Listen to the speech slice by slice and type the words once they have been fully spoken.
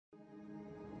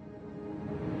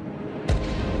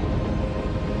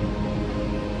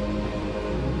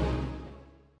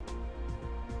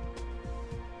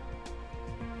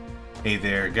Hey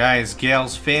there, guys,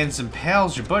 gals, fans, and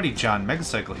pals. Your buddy John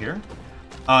Megacycle here.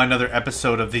 Another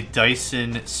episode of the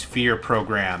Dyson Sphere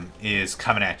program is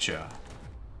coming at you.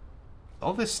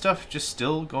 All this stuff just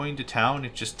still going to town?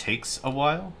 It just takes a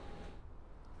while.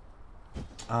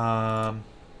 Yeah,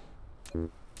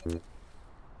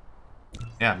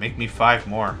 make me 5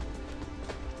 more.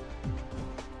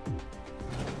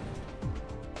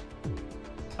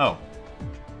 Oh.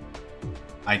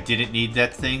 I didn't need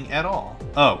that thing at all.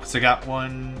 Oh, because I got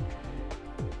one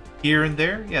here and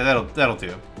there? Yeah, that'll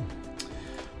do.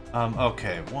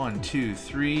 Okay. 1, 2,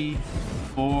 3,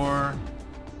 4.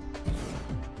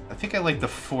 I think I like the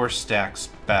 4 stacks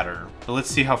better. But let's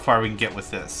see how far we can get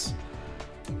with this.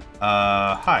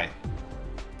 Hi.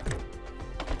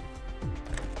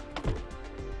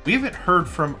 We haven't heard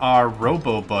from our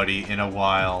Robo Buddy in a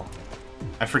while.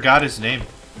 I forgot his name.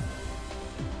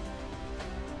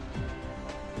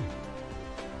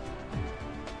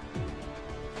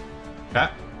 Okay.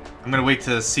 I'm gonna wait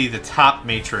to see the top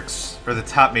matrix, or the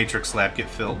top matrix lab get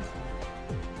filled.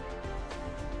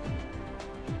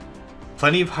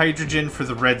 Plenty of hydrogen for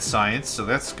the red science, so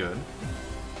that's good.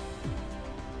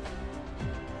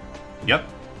 Yep.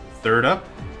 Third up.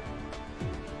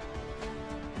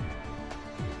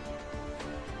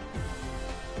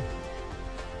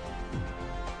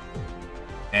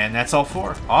 And that's all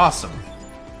 4. Awesome.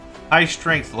 High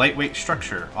strength, lightweight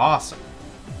structure. Awesome.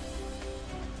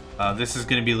 This is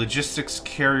going to be logistics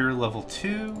carrier level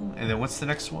 2. And then what's the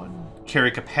next one? Carry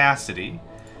capacity.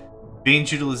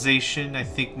 Veins utilization, I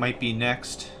think, might be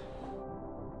next.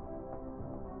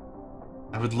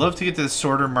 I would love to get to the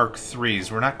sorter Mark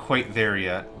 3s. We're not quite there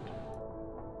yet.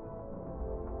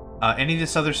 Any of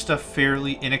this other stuff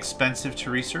fairly inexpensive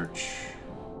to research?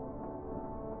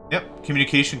 Yep,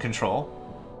 communication control.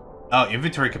 Oh,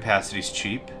 inventory capacity is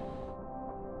cheap.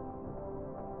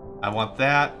 I want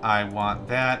that,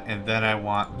 and then I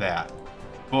want that.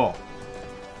 Cool.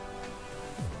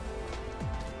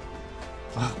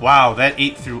 Wow, that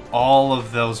ate through all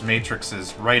of those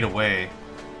matrices right away.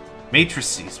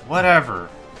 Matrices, whatever.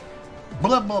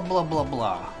 Blah, blah, blah, blah,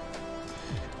 blah.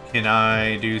 Can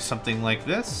I do something like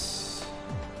this?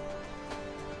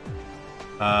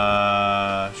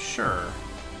 Sure.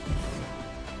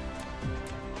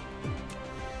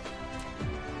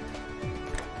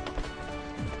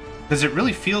 Because it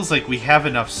really feels like we have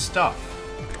enough stuff.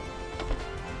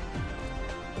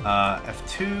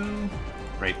 F2,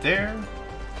 right there.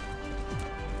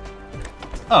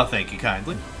 Oh, thank you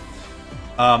kindly.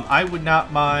 I would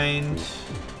not mind...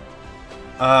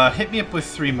 hit me up with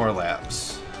 3 more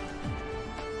labs.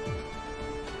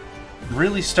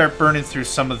 Really start burning through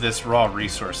some of this raw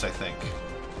resource, I think.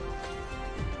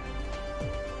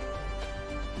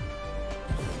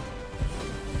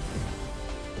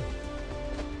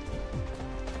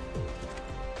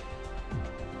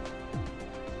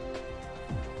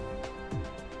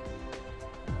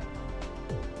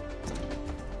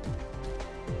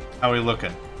 How are we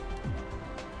looking?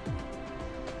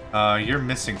 You're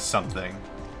missing something.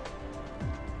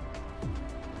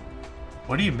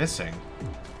 What are you missing?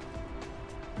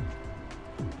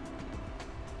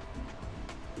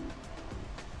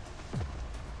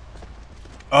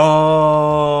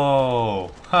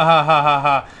 Oh! Ha ha ha ha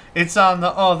ha! It's on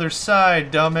the other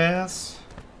side, dumbass!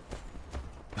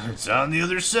 It's on the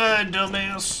other side,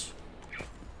 dumbass!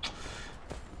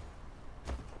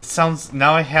 Sounds,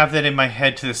 now I have that in my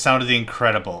head to the sound of The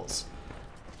Incredibles.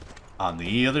 On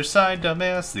the other side,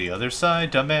 dumbass, the other side,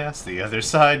 dumbass, the other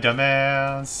side,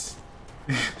 dumbass.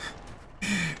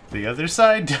 The other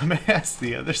side, dumbass,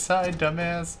 the other side,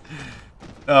 dumbass.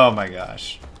 Oh my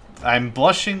gosh. I'm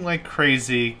blushing like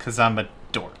crazy because I'm a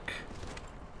dork.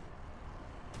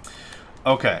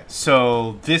 Okay,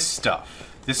 so this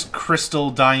stuff, this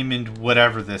crystal, diamond,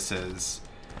 whatever this is,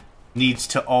 needs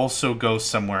to also go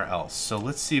somewhere else. So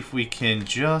let's see if we can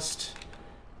just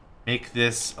make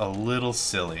this a little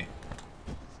silly.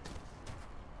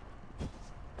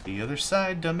 The other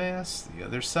side, dumbass. The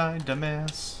other side,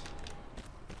 dumbass.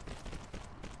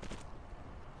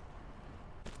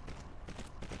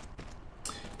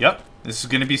 Yep, this is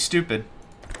gonna be stupid.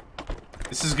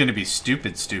 This is gonna be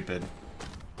stupid.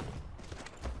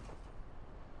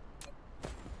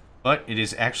 But it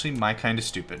is actually my kind of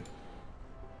stupid.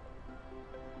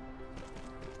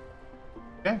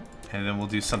 Okay, and then we'll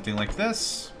do something like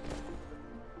this.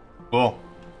 Cool.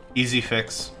 Easy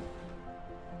fix.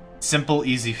 Simple,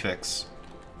 easy fix.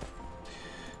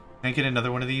 Can I get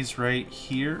another one of these right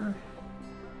here?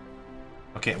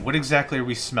 Okay, what exactly are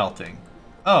we smelting?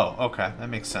 Oh, okay, that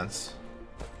makes sense.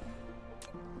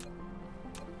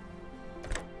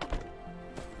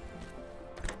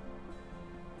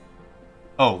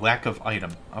 Oh, lack of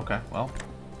item. Okay, well,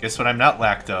 guess what I'm not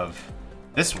lacked of?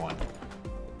 This one.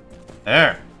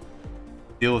 There.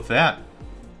 Deal with that.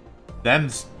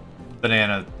 Them's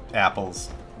banana apples.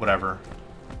 Whatever.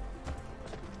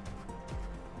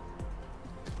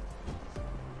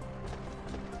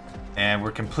 And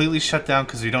we're completely shut down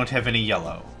because we don't have any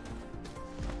yellow.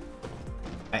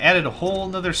 I added a whole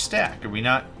nother stack. Are we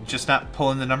just not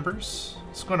pulling the numbers?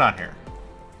 What's going on here?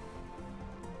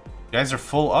 You guys are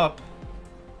full up.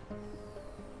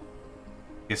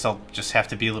 Guess I'll just have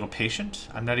to be a little patient.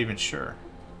 I'm not even sure.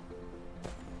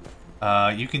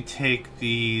 You can take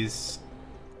these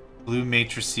blue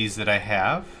matrices that I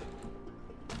have.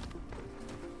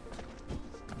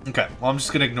 Okay, well, I'm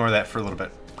just going to ignore that for a little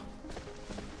bit.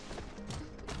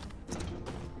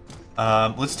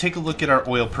 Let's take a look at our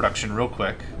oil production real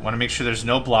quick. Want to make sure there's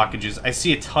no blockages. I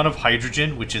see a ton of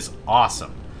hydrogen, which is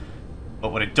awesome.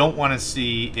 But what I don't want to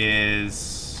see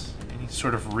is any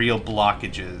sort of real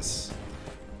blockages.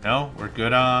 No, we're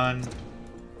good on...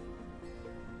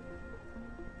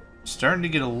 Starting to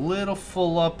get a little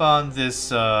full up on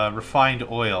this refined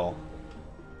oil,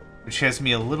 which has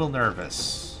me a little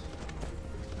nervous.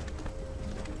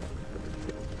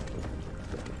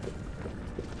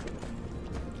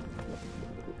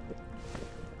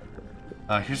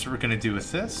 Here's what we're going to do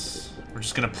with this. We're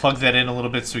just going to plug that in a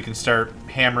little bit so we can start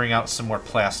hammering out some more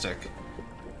plastic.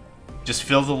 Just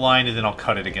fill the line and then I'll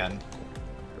cut it again.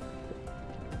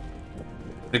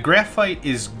 The graphite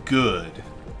is good,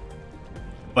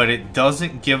 but it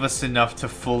doesn't give us enough to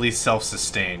fully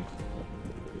self-sustain.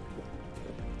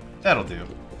 That'll do.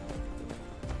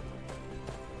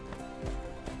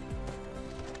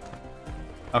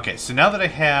 Okay, so now that I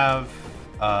have...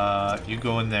 you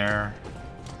go in there...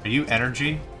 Are you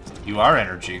energy? You are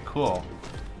energy. Cool.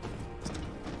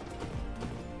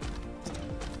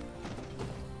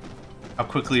 How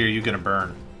quickly are you going to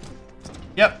burn?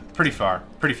 Yep, pretty far.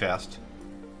 Pretty fast.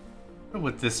 I wonder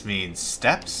what this means.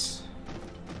 Steps?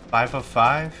 5 of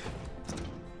 5?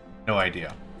 No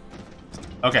idea.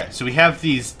 Okay, so we have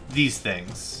these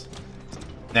things.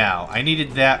 Now, I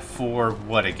needed that for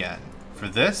what again? For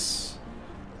this?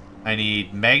 I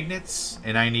need magnets,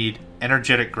 and I need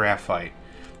energetic graphite.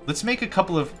 Let's make a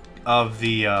couple of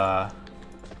the,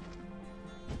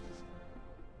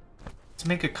 let's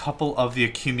make a couple of the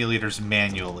accumulators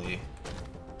manually.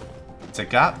 So I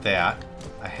got that.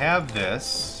 I have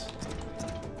this.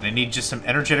 And I need just some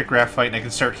energetic graphite, and I can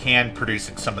start hand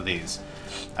producing some of these.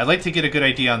 I'd like to get a good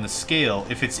idea on the scale,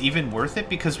 if it's even worth it,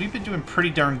 because we've been doing pretty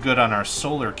darn good on our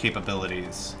solar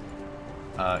capabilities.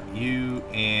 You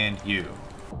and you.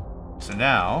 So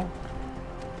now...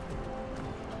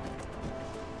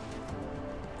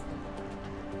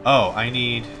 Oh, I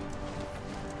need...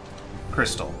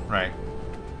 crystal, right.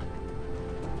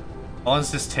 How long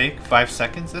does this take? 5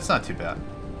 seconds? That's not too bad.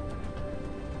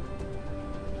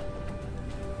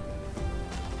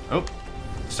 Oh,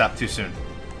 stop too soon.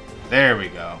 There we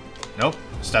go. Nope,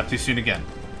 stop too soon again.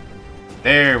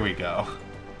 There we go.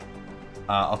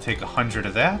 I'll take 100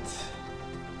 of that.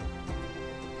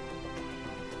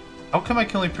 How come I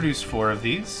can only produce 4 of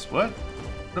these? What?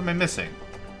 What am I missing?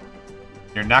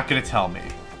 You're not going to tell me.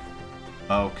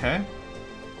 Okay.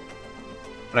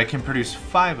 But I can produce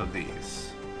 5 of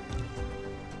these.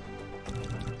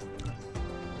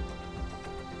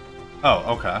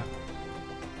 Oh, okay.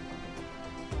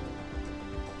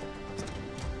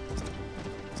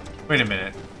 Wait a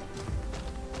minute.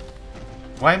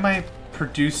 Why am I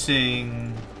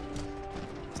producing...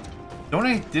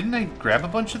 Didn't I grab a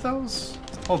bunch of those?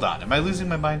 Hold on, am I losing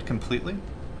my mind completely?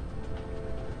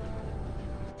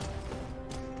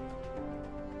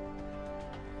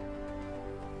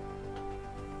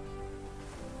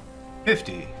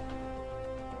 $50.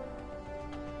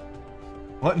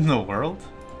 What in the world?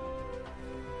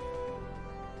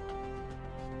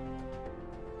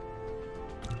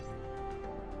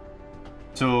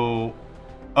 So...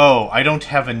 Oh, I don't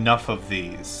have enough of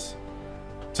these.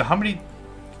 So how many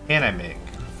can I make?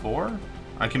 4?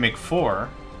 I can make 4.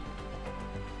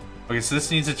 Okay, so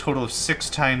this needs a total of 6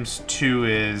 times 2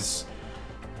 is...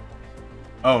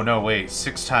 Oh, no, wait.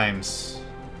 6 times...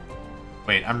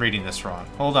 Wait, I'm reading this wrong.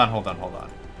 Hold on.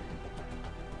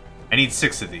 I need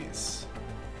 6 of these.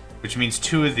 Which means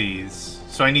 2 of these.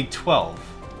 So I need 12.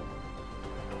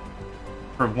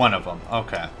 For one of them.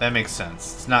 Okay, that makes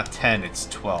sense. It's not 10, it's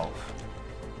 12.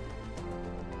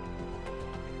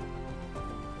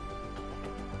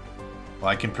 Well,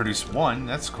 I can produce 1.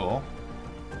 That's cool.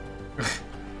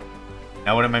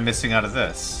 Now what am I missing out of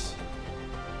this?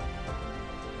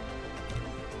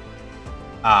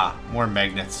 Ah, more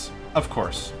magnets. Of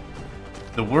course.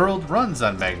 The world runs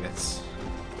on magnets.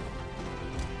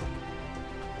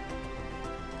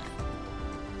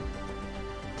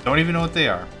 Don't even know what they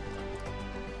are.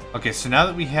 Okay, so now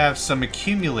that we have some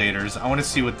accumulators, I want to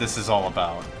see what this is all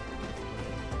about.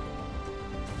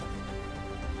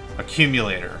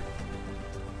 Accumulator.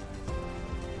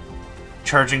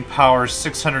 Charging power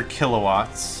 600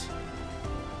 kilowatts.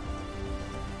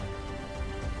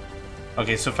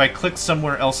 Okay, so if I click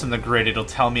somewhere else in the grid, it'll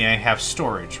tell me I have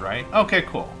storage, right? Okay,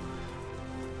 cool.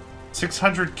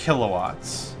 600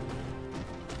 kilowatts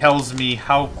tells me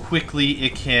how quickly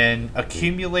it can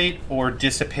accumulate or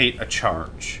dissipate a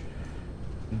charge.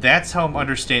 That's how I'm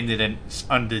understanding it.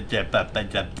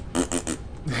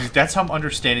 That's how I'm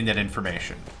understanding that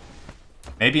information.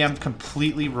 Maybe I'm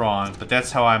completely wrong, but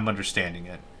that's how I'm understanding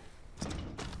it.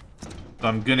 So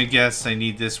I'm gonna guess I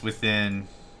need this within...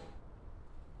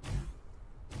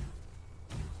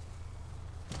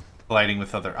 Colliding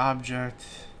with other object.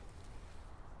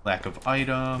 Lack of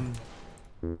item.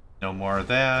 No more of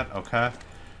that. Okay.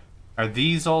 Are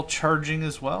these all charging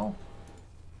as well?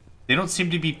 They don't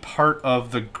seem to be part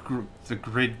of the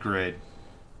grid.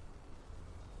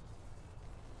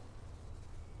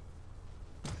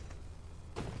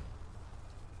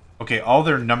 Okay, all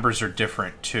their numbers are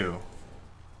different too.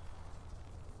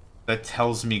 That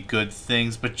tells me good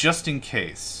things, but just in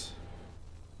case.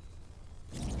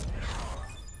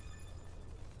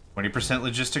 20%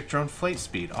 logistic drone flight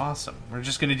speed. Awesome. We're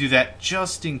just going to do that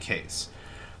just in case.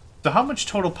 So how much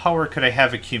total power could I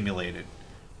have accumulated?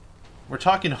 We're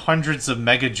talking hundreds of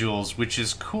megajoules, which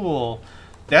is cool.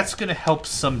 That's going to help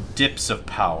some dips of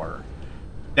power.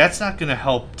 That's not going to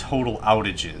help total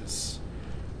outages.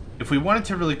 If we wanted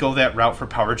to really go that route for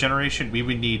power generation, we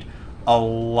would need a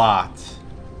lot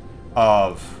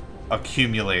of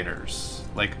accumulators.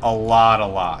 Like, a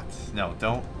lot. No,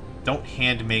 don't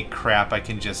hand-make crap I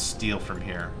can just steal from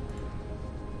here.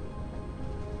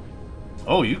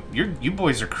 Oh, you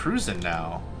boys are cruising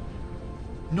now.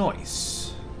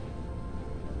 Nice.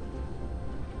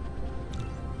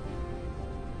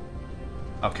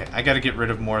 Okay, I gotta get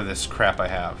rid of more of this crap I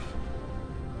have.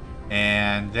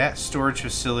 And that storage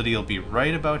facility will be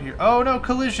right about here. Oh no,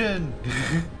 collision!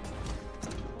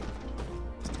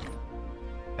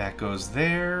 That goes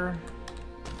there.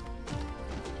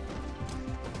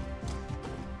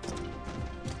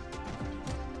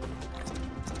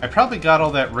 I probably got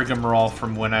all that rigmarole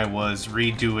from when I was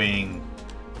redoing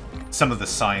some of the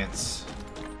science.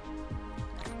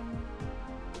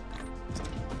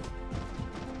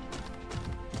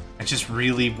 I just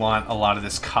really want a lot of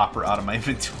this copper out of my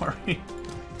inventory.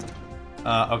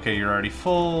 Okay, you're already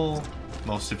full.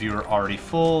 Most of you are already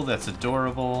full. That's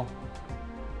adorable.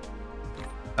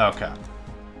 Okay.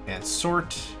 And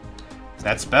sort.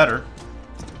 That's better.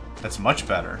 That's much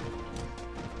better.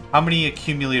 How many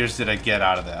accumulators did I get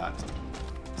out of that?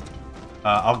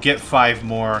 I'll get 5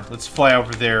 more. Let's fly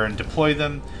over there and deploy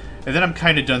them. And then I'm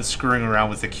kind of done screwing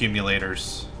around with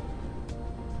accumulators.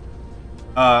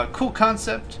 Cool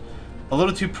concept. A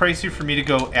little too pricey for me to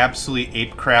go absolutely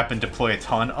ape crap and deploy a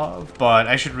ton of. But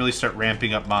I should really start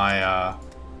ramping up my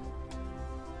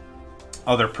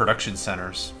other production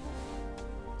centers.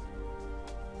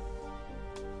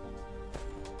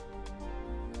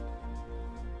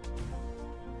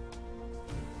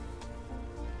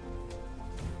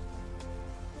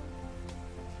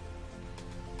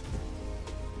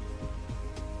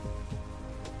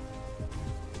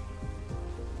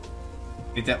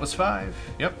 I think that was 5.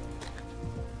 Yep.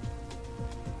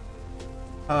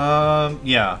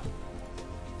 Yeah.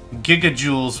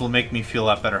 Gigajoules will make me feel a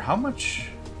lot better. How much?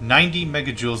 90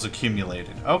 megajoules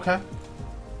accumulated. Okay.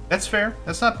 That's fair.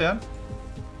 That's not bad.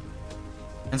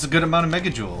 That's a good amount of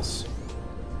megajoules.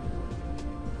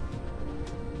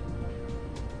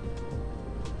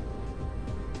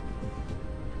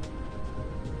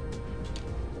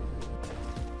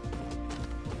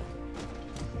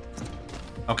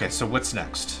 Okay, so what's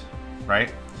next,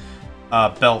 right?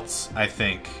 Belts, I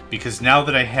think. Because now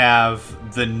that I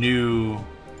have the new,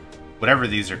 whatever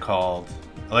these are called,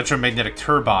 electromagnetic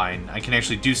turbine, I can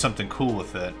actually do something cool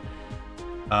with it.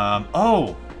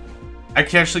 Oh! I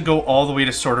can actually go all the way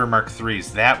to Sorter Mark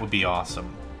IIIs. That would be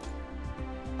awesome.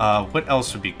 What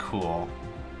else would be cool?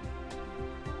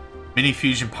 Mini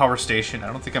Fusion Power Station. I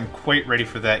don't think I'm quite ready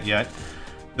for that yet.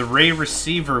 The Ray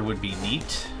Receiver would be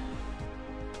neat.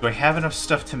 Do I have enough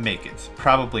stuff to make it?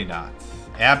 Probably not.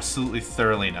 Absolutely,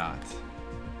 thoroughly not.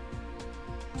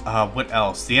 What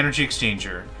else? The Energy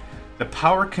Exchanger. The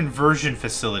Power Conversion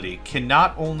Facility can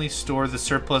not only store the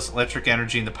surplus electric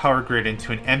energy in the power grid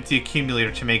into an empty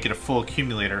accumulator to make it a full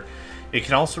accumulator, it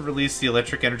can also release the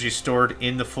electric energy stored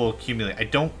in the full accumulator. I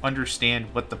don't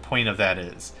understand what the point of that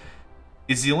is.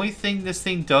 is the only thing this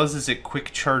thing does is it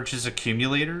quick charges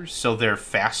accumulators, so they're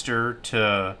faster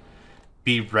to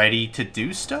be ready to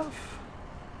do stuff?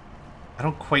 I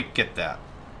don't quite get that.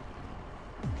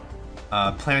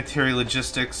 Planetary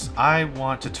logistics. I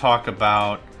want to talk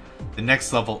about the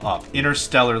next level up.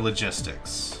 Interstellar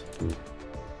logistics.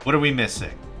 What are we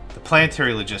missing? The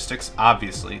planetary logistics,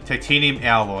 obviously. Titanium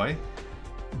alloy.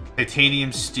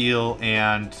 Titanium steel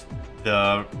and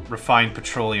the refined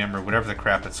petroleum, or whatever the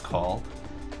crap it's called.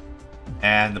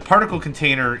 And the particle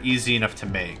container, easy enough to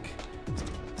make.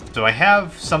 So I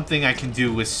have something I can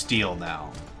do with steel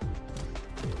now.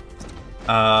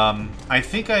 I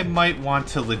think I might want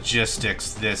to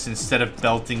logistics this instead of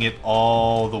belting it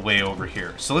all the way over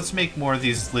here. So let's make more of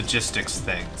these logistics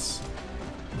things.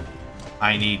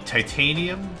 I need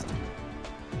titanium.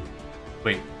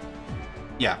 Wait.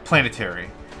 Yeah, planetary.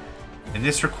 And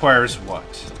this requires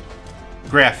what?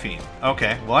 Graphene.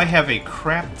 Okay, well I have a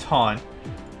crap ton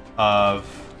of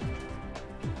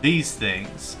these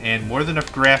things, and more than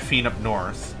enough graphene up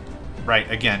north. Right,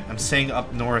 again, I'm saying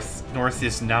up north. North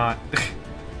is not...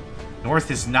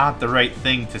 north is not the right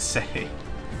thing to say.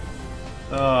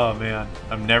 Oh, man.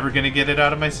 I'm never gonna get it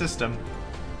out of my system.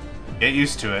 Get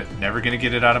used to it. Never gonna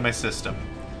get it out of my system.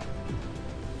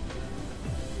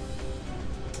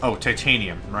 Oh,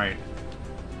 titanium, right.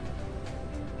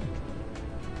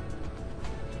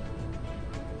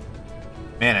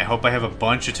 Man, I hope I have a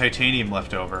bunch of titanium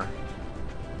left over.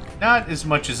 Not as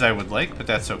much as I would like, but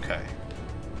that's okay.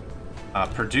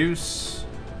 Produce.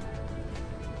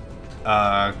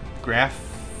 Graphite,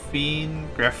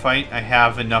 I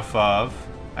have enough of.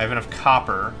 I have enough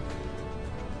copper.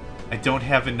 I don't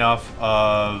have enough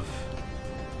of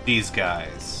these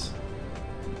guys.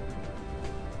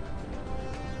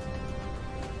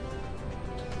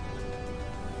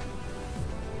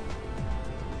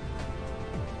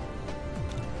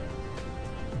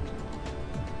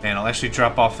 And I'll actually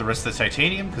drop off the rest of the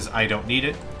titanium because I don't need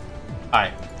it.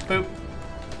 Hi. Boop.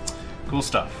 Cool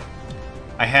stuff.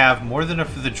 I have more than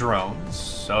enough of the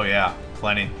drones. Oh yeah,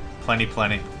 plenty. Plenty,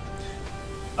 plenty.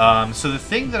 So the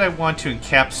thing that I want to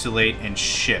encapsulate and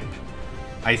ship,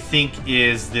 I think,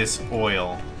 is this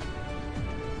oil.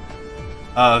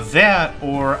 That,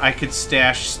 or I could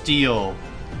stash steel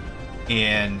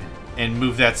in and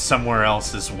move that somewhere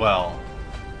else as well.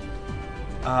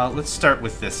 Let's start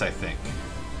with this, I think.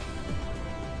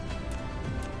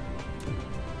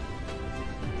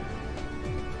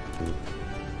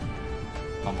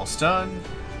 Almost done.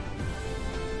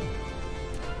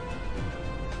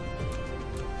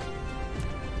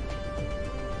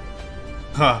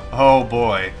 Huh, oh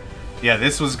boy. Yeah,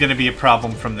 this was going to be a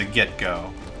problem from the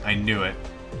get-go. I knew it.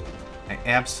 I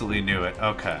absolutely knew it.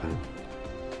 Okay.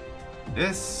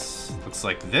 This looks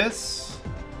like this.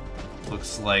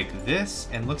 Looks like this.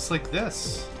 And looks like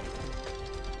this.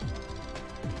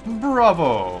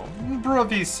 Bravo!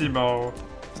 Bravissimo!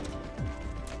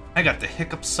 I got the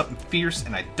hiccups something fierce,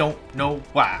 and I don't know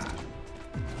why.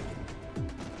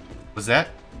 Was that?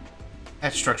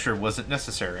 That structure wasn't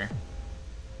necessary.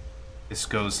 This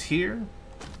goes here.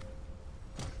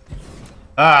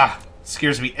 Ah!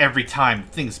 Scares me every time.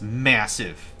 Thing's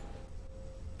massive.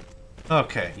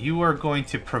 Okay, you are going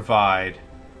to provide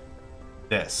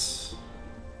this.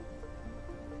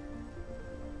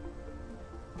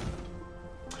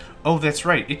 Oh, that's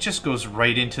right. It just goes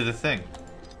right into the thing.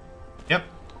 Yep.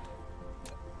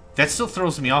 That still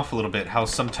throws me off a little bit, how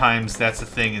sometimes that's a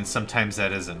thing and sometimes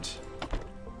that isn't.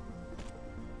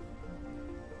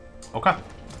 Okay.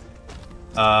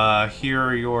 Here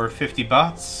are your 50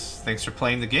 bots. Thanks for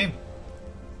playing the game.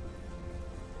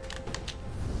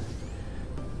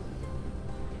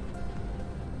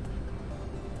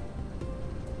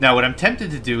 Now, what I'm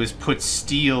tempted to do is put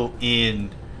steel in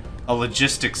a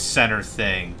logistics center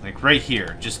thing. Like right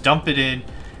here. Just dump it in.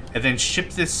 And then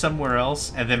ship this somewhere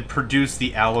else, and then produce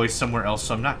the alloy somewhere else,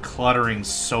 so I'm not cluttering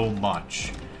so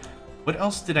much. What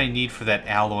else did I need for that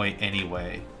alloy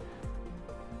anyway?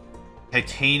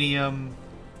 Titanium,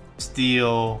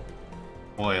 steel,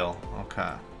 oil.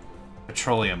 Okay.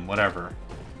 Petroleum, whatever.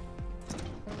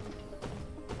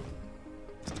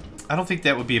 I don't think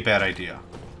that would be a bad idea.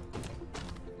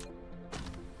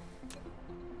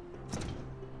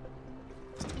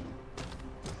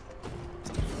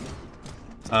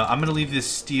 I'm going to leave this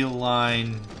steel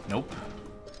line... Nope.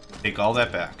 Take all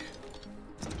that back.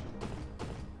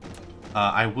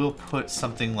 I will put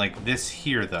something like this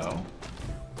here, though.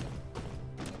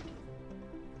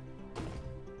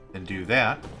 And do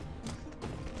that.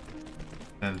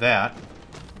 And that.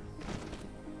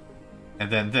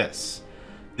 And then this.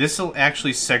 This will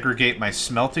actually segregate my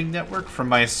smelting network from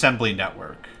my assembly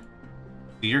network.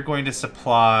 You're going to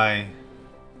supply...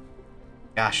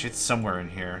 Gosh, it's somewhere in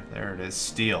here. There it is.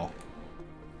 Steel.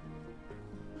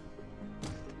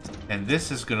 And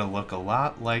this is going to look a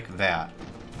lot like that.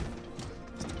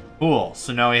 Cool.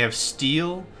 So now we have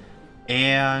steel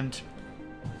and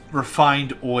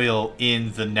refined oil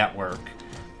in the network.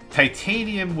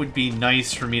 Titanium would be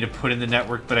nice for me to put in the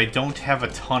network, but I don't have a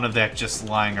ton of that just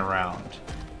lying around.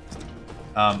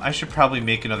 I should probably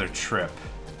make another trip.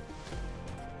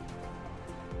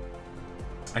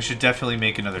 I should definitely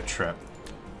make another trip.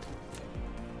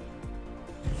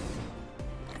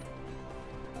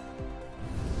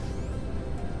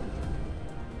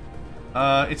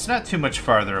 It's not too much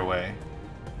farther away.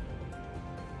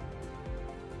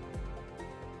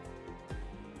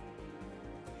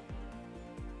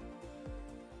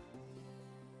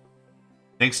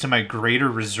 Thanks to my greater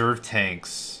reserve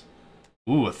tanks.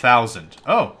 Ooh, 1,000.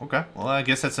 Oh, okay. Well, I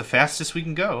guess that's the fastest we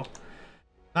can go.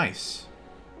 Nice.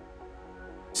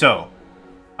 So,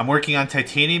 I'm working on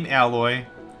titanium alloy.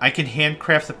 I can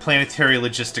handcraft the planetary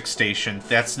logistics station.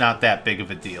 That's not that big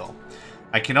of a deal.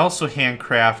 I can also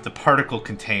handcraft the particle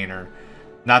container.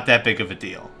 Not that big of a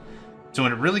deal. So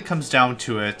when it really comes down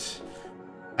to it,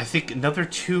 I think another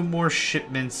 2 more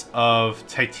shipments of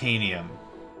titanium.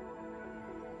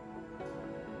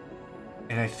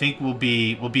 And I think we'll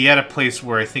be at a place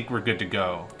where I think we're good to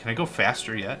go. Can I go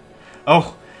faster yet?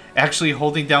 Oh, actually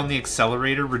holding down the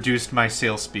accelerator reduced my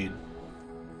sail speed.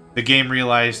 The game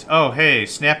realized, oh hey,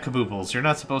 snap kaboobles, you're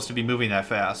not supposed to be moving that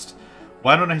fast.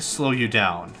 Why don't I slow you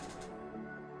down?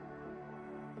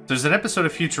 There's an episode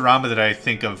of Futurama that I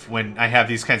think of when I have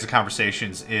these kinds of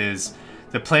conversations is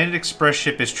the Planet Express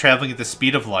ship is traveling at the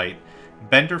speed of light.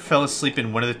 Bender fell asleep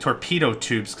in one of the torpedo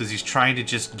tubes because he's trying to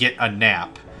just get a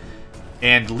nap.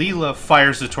 And Leela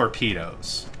fires the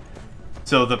torpedoes.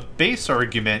 So the base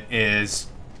argument is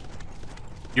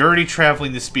you're already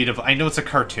traveling the speed of... I know it's a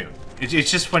cartoon.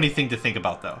 It's just a funny thing to think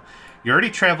about, though. You're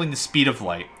already traveling the speed of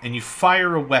light, and you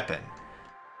fire a weapon.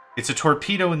 It's a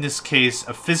torpedo in this case,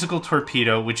 a physical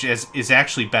torpedo, which is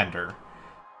actually Bender.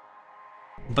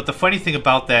 But the funny thing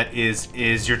about that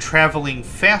is you're traveling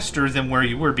faster than where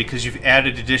you were because you've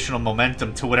added additional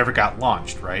momentum to whatever got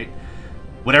launched, right?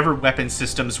 Whatever weapon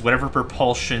systems, whatever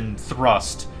propulsion,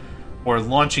 thrust, or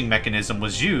launching mechanism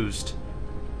was used,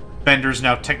 Bender's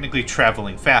now technically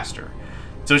traveling faster.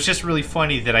 So it's just really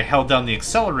funny that I held down the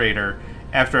accelerator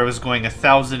after I was going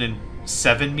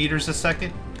 1,007 meters a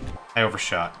second. I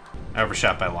overshot. I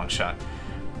overshot by a long shot.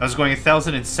 I was going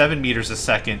 1,007 meters a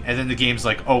second, and then the game's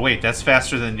like, oh wait, that's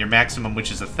faster than your maximum,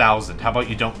 which is 1,000. How about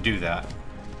you don't do that?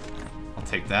 I'll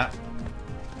take that.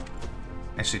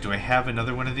 Actually, do I have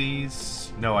another one of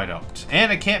these? No, I don't.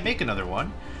 And I can't make another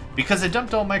one, because I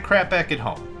dumped all my crap back at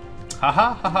home. Ha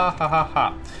ha ha ha ha ha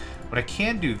ha. What I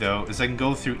can do, though, is I can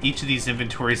go through each of these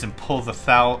inventories and pull the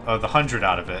 100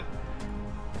 out of it,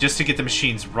 just to get the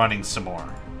machines running some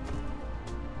more.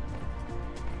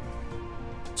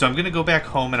 So I'm going to go back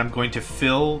home and I'm going to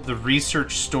fill the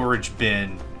research storage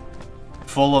bin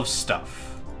full of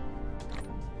stuff.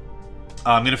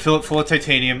 I'm going to fill it full of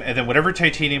titanium, and then whatever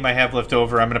titanium I have left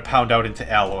over, I'm going to pound out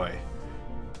into alloy.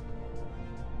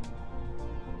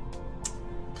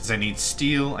 Because I need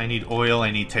steel, I need oil, I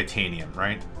need titanium,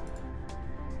 right?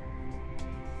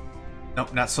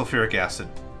 Nope, not sulfuric acid.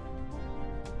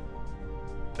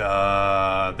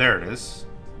 There it is.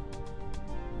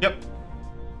 Yep.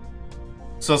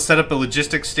 So I'll set up a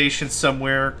logistics station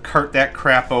somewhere, cart that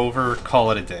crap over,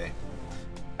 call it a day.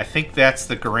 I think that's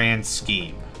the grand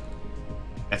scheme.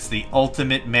 That's the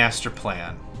ultimate master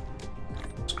plan.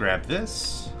 Let's grab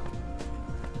this.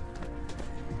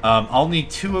 I'll need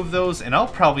 2 of those, and I'll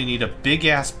probably need a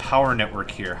big-ass power network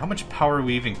here. How much power are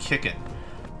we even kicking?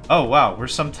 Oh, wow, we're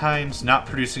sometimes not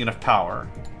producing enough power.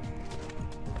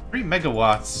 3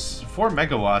 megawatts, 4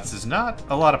 megawatts is not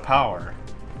a lot of power.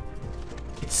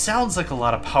 It sounds like a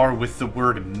lot of power with the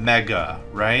word mega,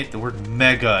 right? The word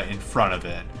mega in front of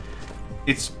it.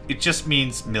 It just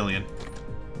means million.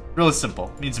 Really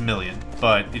simple. It means a million.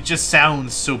 But it just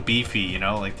sounds so beefy, you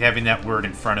know? Like having that word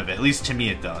in front of it. At least to me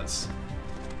it does.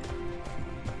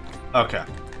 Okay.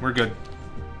 We're good.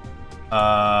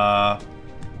 I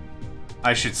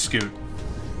should scoot.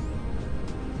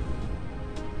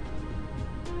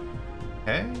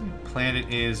 Okay.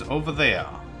 Planet is over there.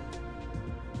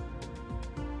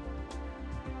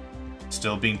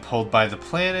 Still being pulled by the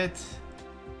planet.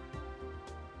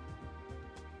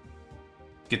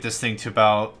 Get this thing to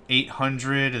about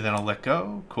 800 and then I'll let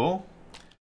go. Cool.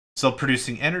 Still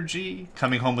producing energy.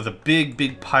 Coming home with a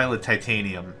big pile of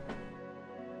titanium.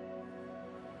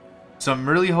 So I'm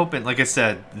really hoping, like I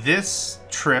said, this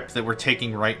trip that we're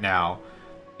taking right now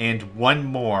and one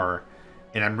more.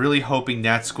 And I'm really hoping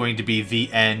that's going to be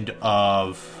the end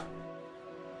of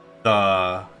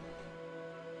the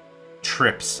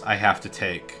trips I have to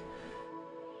take.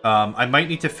 I might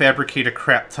need to fabricate a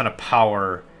crap ton of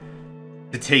power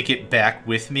to take it back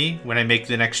with me when I make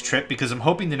the next trip, because I'm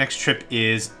hoping the next trip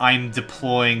is I'm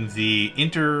deploying the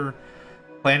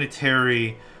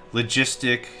interplanetary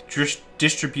logistic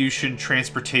distribution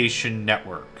transportation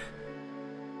network.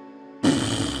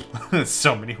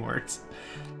 So many words.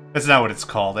 That's not what it's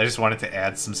called. I just wanted to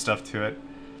add some stuff to it.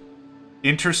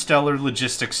 Interstellar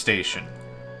Logistics Station.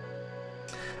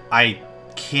 I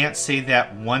can't say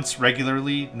that once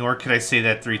regularly, nor could I say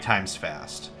that 3 times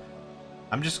fast.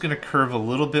 I'm just going to curve a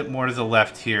little bit more to the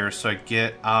left here so I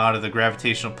get out of the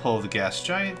gravitational pull of the gas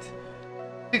giant.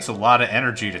 It takes a lot of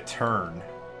energy to turn.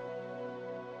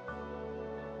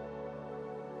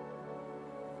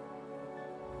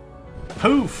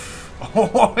 Poof!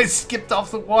 Oh, I skipped off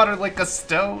the water like a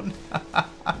stone.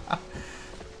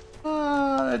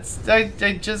 I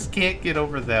just can't get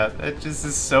over that. That just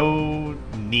is so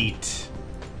neat.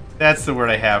 That's the word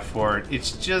I have for it.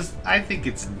 It's just, I think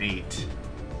it's neat.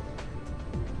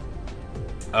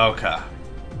 Okay.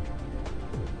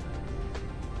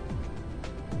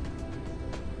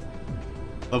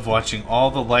 Love watching all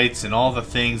the lights and all the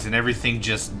things and everything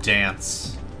just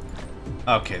dance.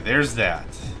 Okay, there's that.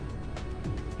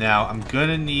 Now, I'm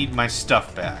gonna need my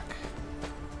stuff back.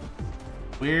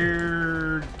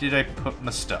 Where did I put my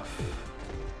stuff?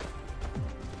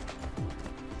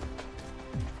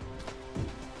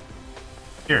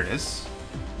 Here it is.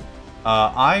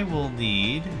 I will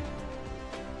need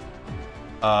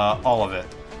all of it.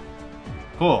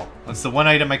 Cool. That's the one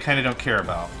item I kind of don't care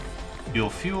about.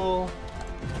 Fuel.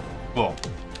 Cool.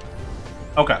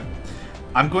 Okay.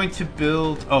 I'm going to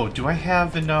build... Oh, do I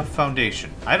have enough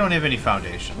foundation? I don't have any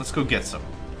foundation. Let's go get some.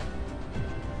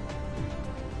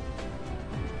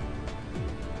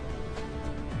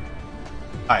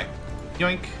 Hi.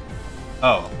 Yoink.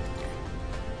 Oh.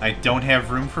 I don't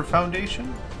have room for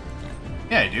foundation?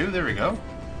 Yeah, I do. There we go.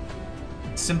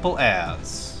 Simple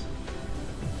as.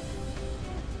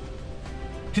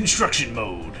 Construction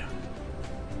mode.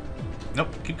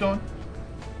 Nope. Keep going.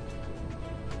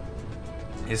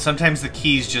 Yeah, sometimes the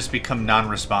keys just become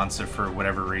non-responsive for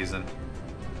whatever reason.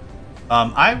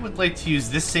 I would like to use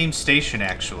this same station,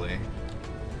 actually.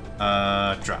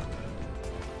 Drop.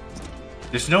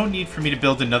 There's no need for me to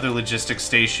build another logistics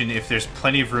station if there's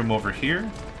plenty of room over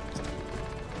here.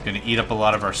 Gonna eat up a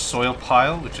lot of our soil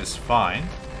pile, which is fine.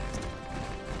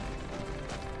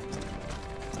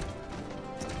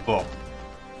 Cool.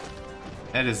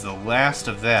 That is the last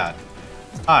of that.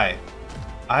 Hi.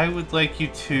 I would like you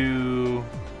to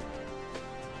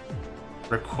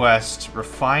request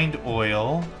refined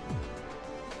oil.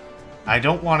 I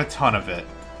don't want a ton of it.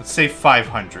 Let's say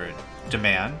 500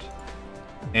 demand.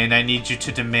 And I need you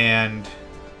to demand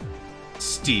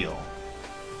steel.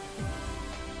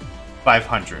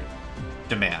 500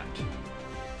 demand.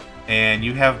 And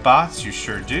you have bots? You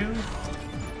sure do.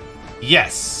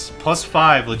 Yes!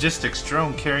 +5 logistics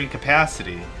drone carrying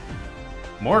capacity.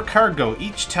 More cargo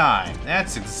each time.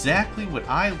 That's exactly what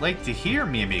I like to hear,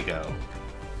 mi amigo.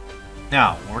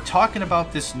 Now, when we're talking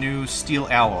about this new steel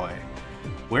alloy,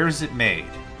 where is it made?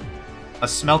 A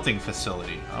smelting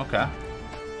facility. Okay.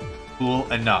 Cool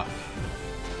enough.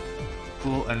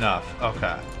 Cool enough.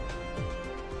 Okay.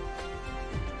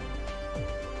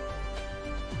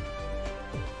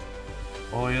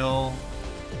 Oil.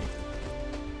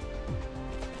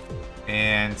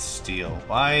 And steel.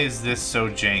 Why is this so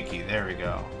janky? There we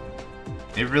go.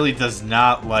 It really does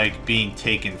not like being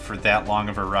taken for that long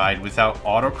of a ride without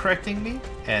auto-correcting me,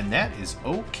 and that is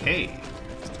okay.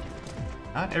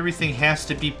 Not everything has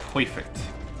to be perfect.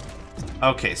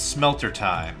 Okay, smelter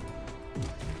time.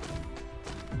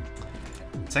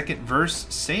 Second verse,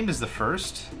 same as the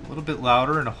first. A little bit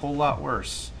louder and a whole lot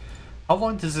worse. How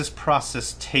long does this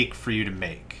process take for you to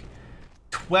make?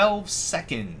 12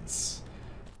 seconds.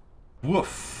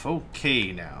 Woof.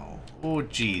 Okay now. Oh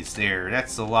geez, there.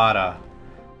 That's a lot of...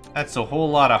 That's a whole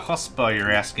lot of huspa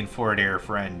you're asking for there,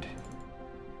 friend.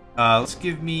 Let's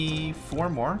give me 4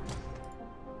 more.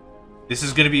 This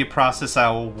is going to be a process I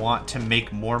will want to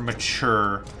make more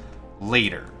mature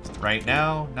later. Right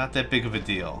now, not that big of a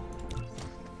deal.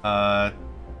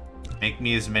 Make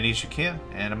me as many as you can,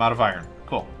 and I'm out of iron.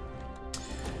 Cool.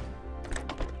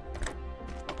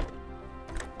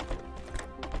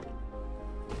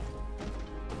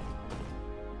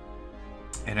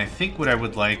 And I think what I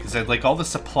would like is I'd like all the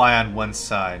supply on one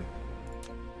side.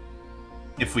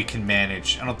 If we can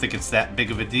manage. I don't think it's that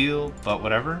big of a deal, but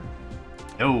whatever.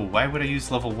 No, why would I use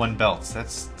level 1 belts?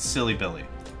 That's silly Billy.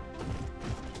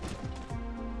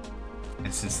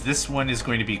 And since this one is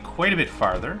going to be quite a bit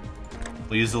farther,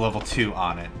 we'll use the level 2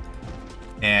 on it.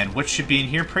 And what should be in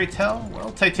here, pray tell?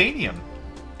 Well, titanium.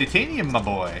 Titanium, my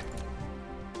boy.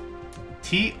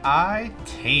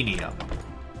 Titanium.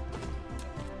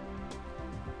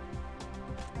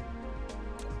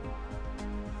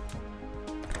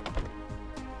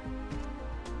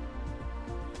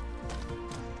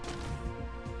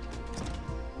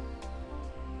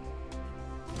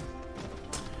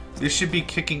 This should be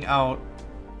kicking out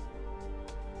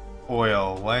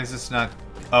oil. Why is this not...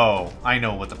 Oh, I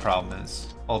know what the problem is.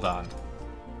 Hold on.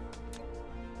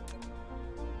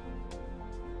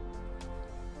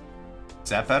 Is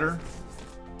that better?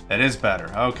 That is better.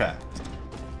 Okay.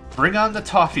 Bring on the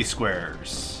toffee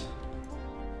squares.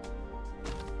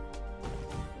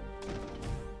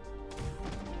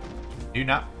 Do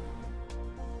not...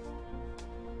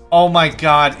 Oh my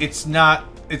god, it's not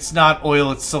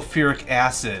oil, it's sulfuric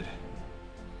acid.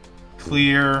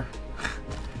 Clear.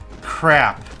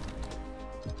 Crap.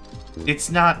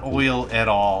 It's not oil at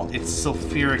all. It's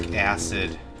sulfuric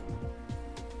acid.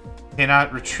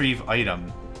 Cannot retrieve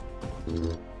item.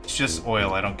 It's just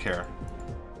oil, I don't care.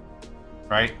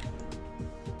 Right?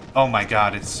 Oh my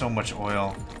god, it's so much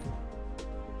oil.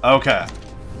 Okay.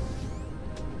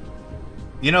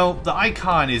 You know, the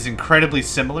icon is incredibly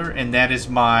similar, and that is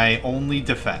my only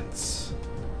defense.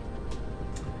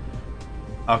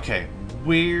 Okay,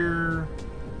 where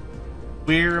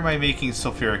am I making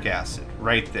sulfuric acid?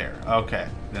 Right there. Okay,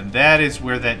 then that is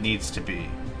where that needs to be.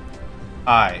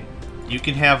 Aye, you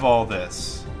can have all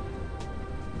this.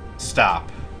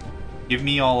 Stop. Give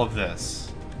me all of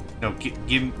this. No,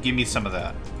 give me some of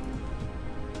that.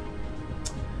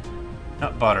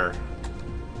 Nut butter. Are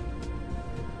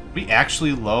we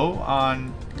actually low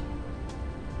on...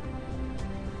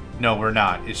 No, we're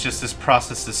not. It's just this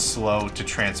process is slow to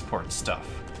transport stuff.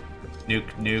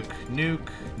 Nuke, nuke, nuke,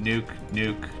 nuke,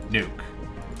 nuke, nuke.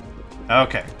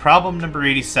 Okay, problem number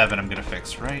 87 I'm gonna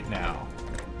fix right now.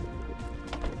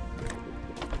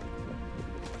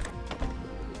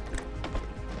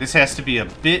 This has to be a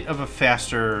bit of a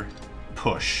faster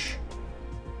push.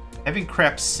 Having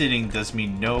crap sitting does me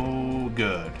no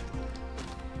good.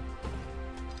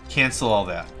 Cancel all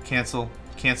that. Cancel,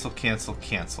 cancel, cancel,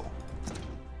 cancel.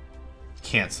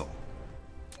 Cancel.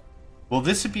 Well,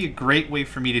 this would be a great way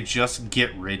for me to just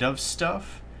get rid of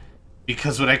stuff.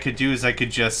 Because what I could do is I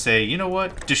could just say, you know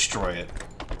what? Destroy it.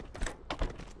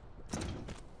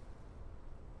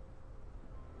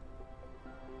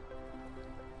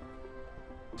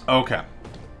 Okay.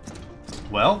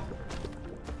 Well.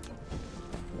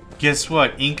 Guess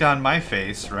what? Ink on my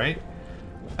face, right?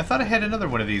 I thought I had another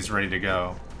one of these ready to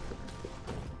go.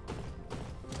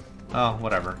 Oh,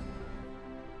 whatever.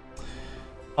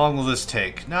 How long will this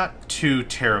take? Not too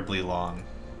terribly long.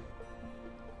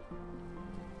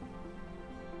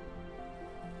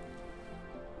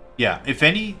 Yeah, if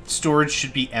any storage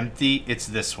should be empty, it's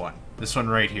this one. This one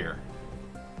right here.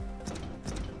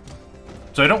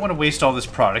 So I don't want to waste all this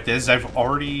product. As I've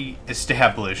already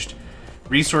established,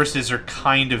 resources are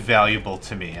kind of valuable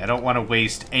to me. I don't want to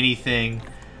waste anything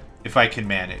if I can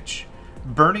manage.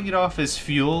 Burning it off as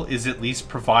fuel is at least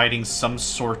providing some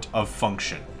sort of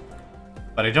function.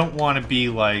 But I don't want to be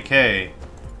like, hey,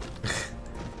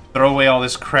 throw away all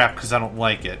this crap because I don't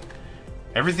like it.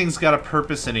 Everything's got a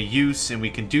purpose and a use, and we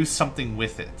can do something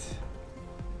with it.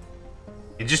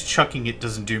 And just chucking it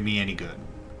doesn't do me any good.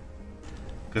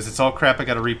 Because it's all crap I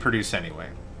gotta reproduce anyway.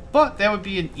 But that would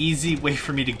be an easy way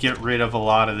for me to get rid of a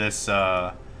lot of this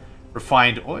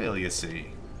refined oil, you see.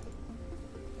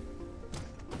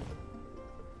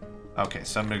 Okay,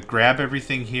 so I'm gonna grab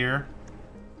everything here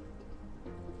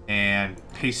and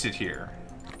paste it here.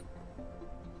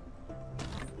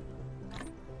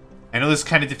 I know this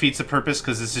kind of defeats the purpose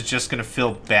because this is just going to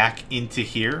fill back into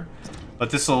here, but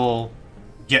this will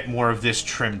get more of this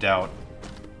trimmed out.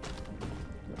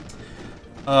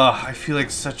 Ugh, I feel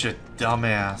like such a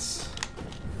dumbass.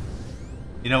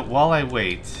 You know, while I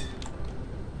wait...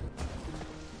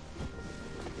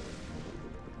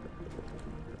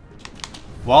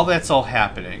 While that's all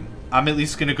happening, I'm at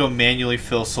least going to go manually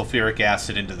fill sulfuric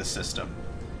acid into the system.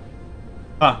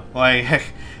 Huh, well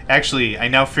I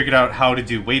now figured out how to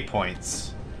do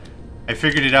waypoints. I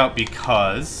figured it out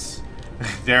because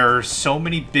there are so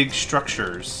many big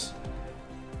structures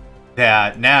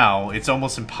that now it's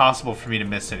almost impossible for me to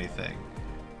miss anything.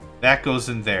 That goes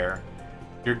in there.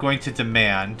 You're going to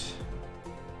demand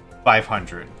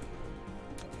 500.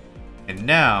 And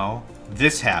now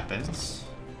this happens.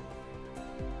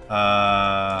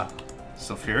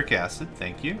 Sulfuric acid,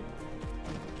 thank you.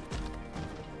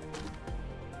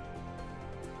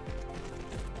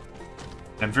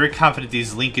 I'm very confident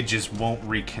these linkages won't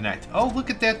reconnect. Oh, look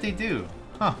at that, they do.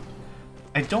 Huh.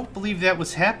 I don't believe that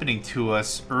was happening to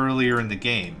us earlier in the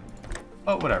game.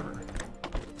 Oh, whatever.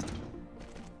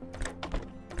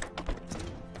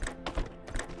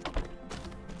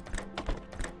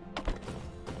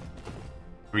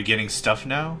 Are we getting stuff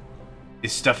now?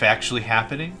 Is stuff actually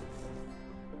happening?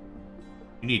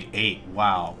 You need 8.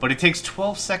 Wow. But it takes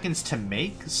 12 seconds to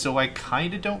make, so I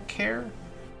kind of don't care.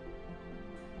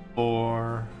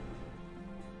 4,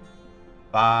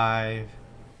 5,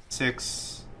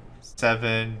 6,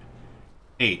 7,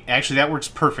 8. Actually, that works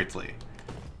perfectly.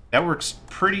 That works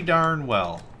pretty darn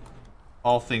well,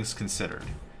 all things considered.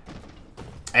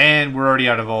 And we're already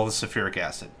out of all the sulfuric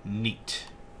acid. Neat.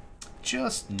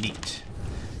 Just neat.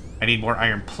 I need more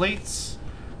iron plates.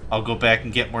 I'll go back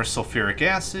and get more sulfuric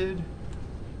acid.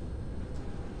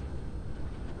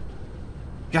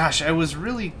 Gosh, I was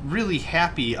really, really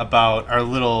happy about our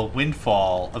little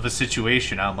windfall of a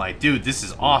situation. I'm like, dude, this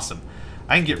is awesome.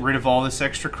 I can get rid of all this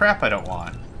extra crap I don't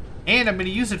want. And I'm going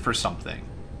to use it for something.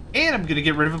 And I'm going to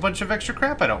get rid of a bunch of extra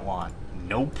crap I don't want.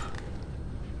 Nope.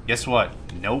 Guess what?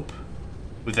 Nope.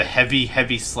 With a heavy,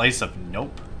 heavy slice of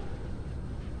nope.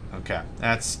 Okay,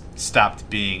 that's stopped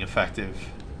being effective.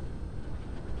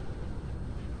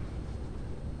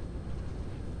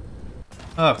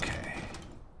 Okay.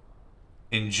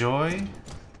 Enjoy.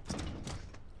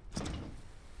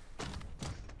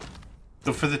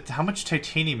 So for the how much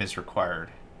titanium is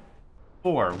required?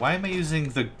 4. Why am I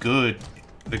using the good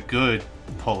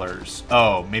pullers?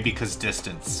 Oh, maybe because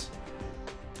distance.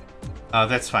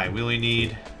 That's fine. We only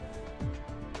need.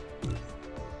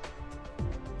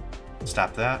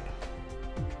 Stop that.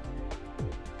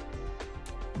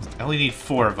 I only need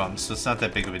 4 of them, so it's not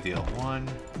that big of a deal. 1,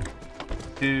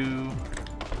 2,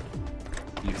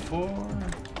 3, 4,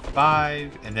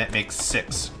 5, and that makes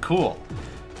 6. Cool.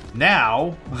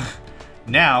 Now,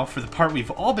 now for the part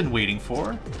we've all been waiting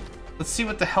for. Let's see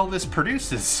what the hell this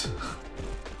produces.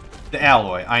 The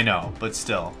alloy, I know, but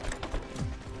still.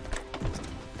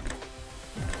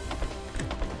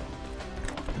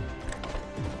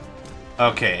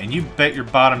 Okay, and you bet your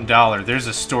bottom dollar there's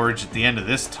a storage at the end of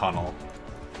this tunnel.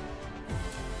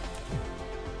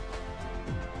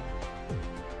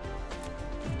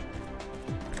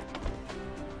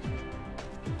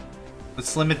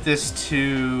 Let's limit this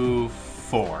to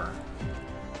 4.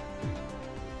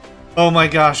 Oh my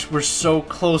gosh, we're so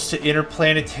close to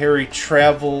interplanetary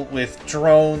travel with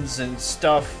drones and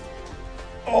stuff.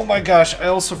 Oh my gosh, I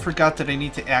also forgot that I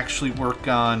need to actually work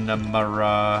on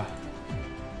my...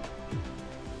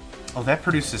 Oh, that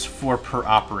produces 4 per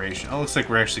operation. Oh, looks like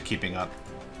we're actually keeping up.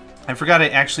 I forgot I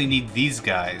actually need these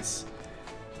guys.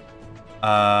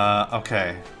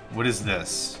 Okay. What is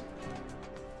this?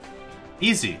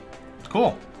 Easy.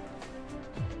 Cool.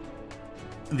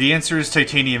 The answer is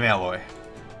titanium alloy.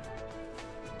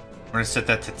 We're gonna set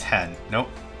that to 10. Nope.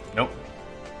 Nope.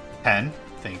 10.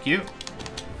 Thank you.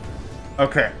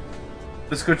 Okay.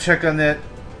 Let's go check on that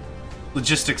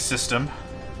logistics system,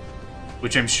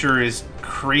 which I'm sure is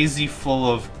crazy full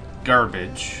of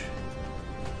garbage.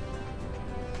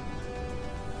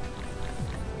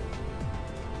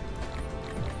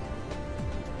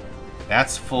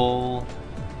 That's full.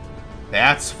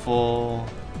 That's full.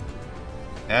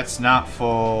 That's not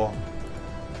full.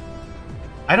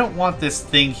 I don't want this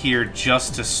thing here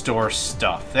just to store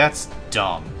stuff. That's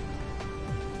dumb.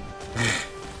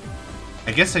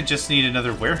 I guess I just need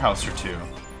another warehouse or 2.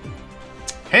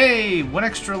 Hey, 1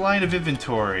 extra line of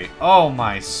inventory. Oh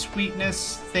my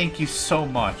sweetness. Thank you so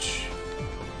much.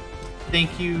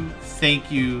 Thank you, thank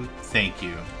you, thank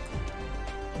you.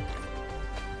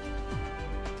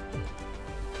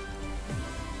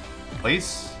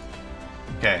 Place?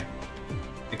 Okay.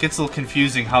 It gets a little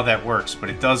confusing how that works, but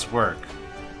it does work.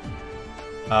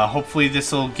 Hopefully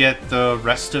this will get the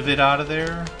rest of it out of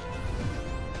there.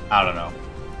 I don't know.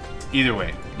 Either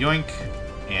way. Yoink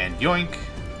and yoink.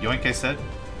 Yoink, I said.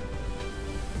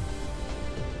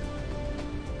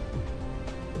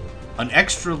 An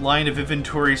extra line of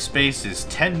inventory space is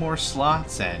 10 more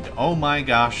slots, and oh my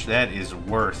gosh, that is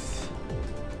worth.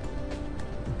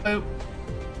 Oh.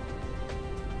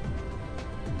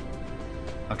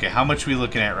 Okay, how much are we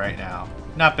looking at right now?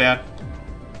 Not bad.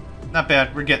 Not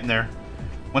bad, we're getting there.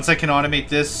 Once I can automate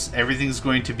this, everything's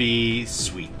going to be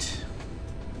sweet.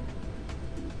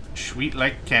 Sweet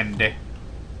like candy.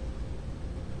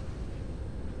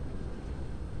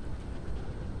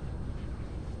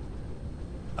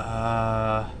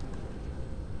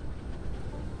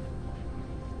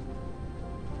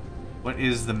 What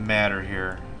is the matter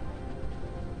here?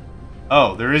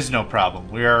 Oh, there is no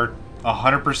problem. We are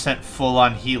 100% full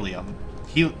on helium.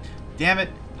 Damn it.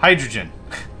 Hydrogen.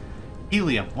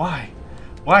 Helium. Why?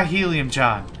 Why helium,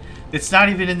 John? It's not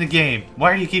even in the game.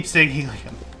 Why do you keep saying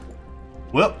helium?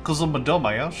 Well, because I'm a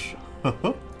dumbass.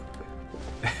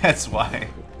 That's why.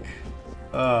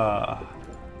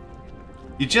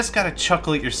 You just gotta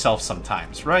chuckle at yourself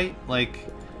sometimes, right? Like,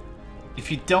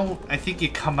 if you don't, I think you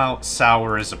come out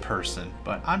sour as a person.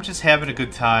 But I'm just having a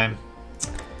good time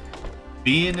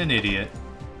being an idiot,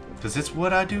 because it's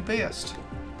what I do best.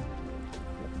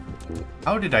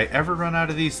 How did I ever run out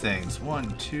of these things?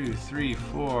 1, 2, 3,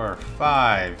 4,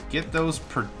 5. Get those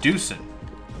producing.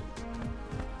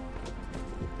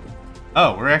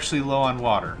 Oh, we're actually low on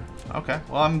water. Okay,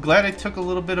 well, I'm glad I took a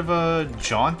little bit of a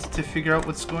jaunt to figure out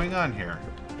what's going on here.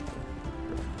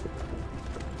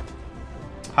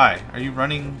 Hi, are you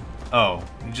running? Oh,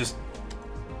 you just...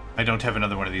 I don't have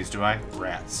another one of these, do I?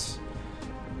 Rats.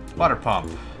 Water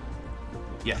pump.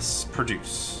 Yes,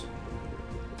 produce.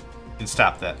 You can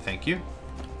stop that, thank you.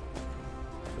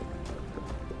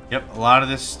 Yep, a lot of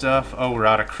this stuff. Oh, we're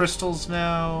out of crystals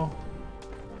now.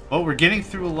 Well, we're getting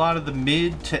through a lot of the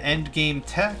mid to end game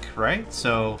tech, right?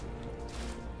 So,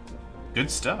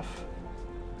 good stuff.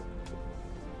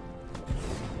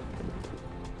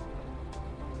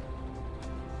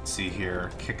 Let's see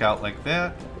here. Kick out like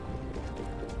that.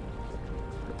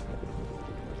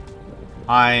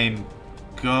 I'm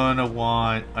gonna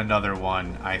want another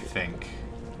one, I think.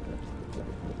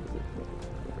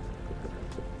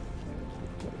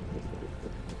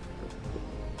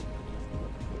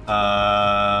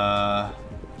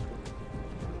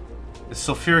 The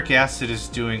sulfuric acid is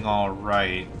doing all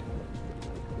right.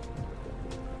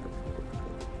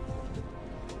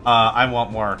 I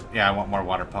want more. Yeah, I want more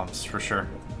water pumps for sure.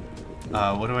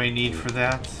 What do I need for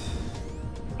that?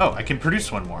 Oh, I can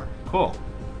produce one more. Cool.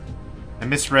 I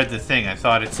misread the thing. I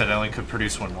thought it said I only could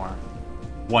produce one more.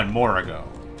 One more ago.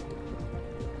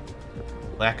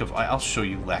 Lack of... I'll show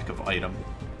you lack of item.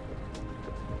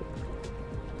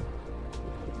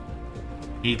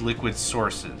 Need liquid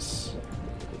sources.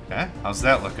 Okay, how's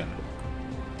that looking?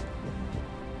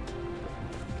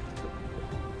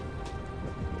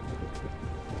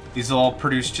 These will all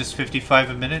produce just 55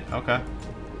 a minute? Okay.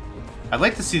 I'd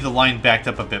like to see the line backed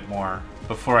up a bit more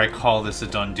before I call this a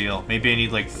done deal. Maybe I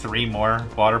need like 3 more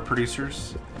water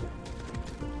producers.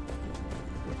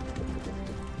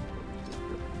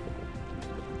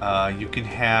 You can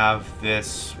have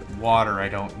this water I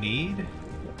don't need.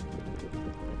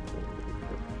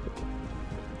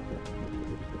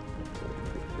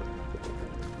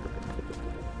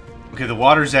 Okay, the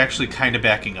water's actually kind of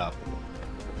backing up.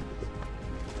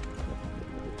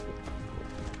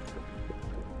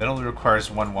 That only requires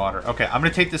 1 water. Okay, I'm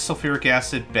going to take this sulfuric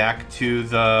acid back to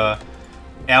the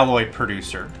alloy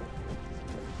producer.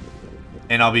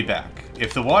 And I'll be back.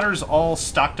 If the water's all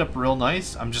stocked up real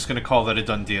nice, I'm just going to call that a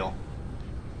done deal.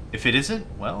 If it isn't,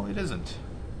 well, it isn't.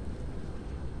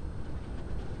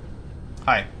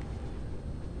 Hi.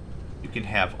 You can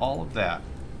have all of that.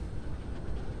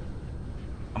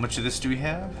 How much of this do we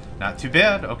have? Not too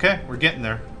bad. Okay, we're getting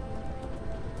there.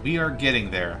 We are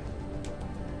getting there.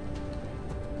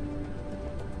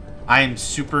 I'm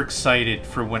super excited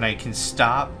for when I can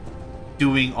stop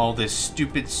doing all this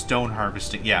stupid stone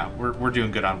harvesting. Yeah, we're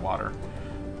doing good on water.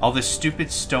 All this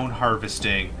stupid stone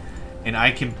harvesting, and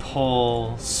I can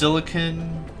pull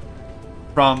silicon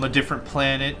from a different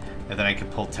planet, and then I can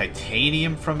pull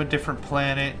titanium from a different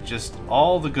planet. Just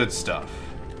all the good stuff.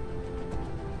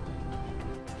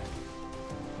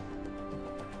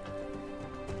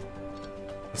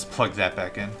 Let's plug that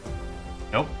back in.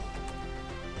 Nope.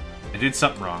 I did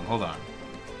something wrong. Hold on.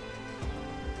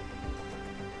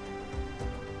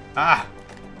 Ah!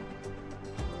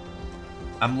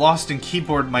 I'm lost in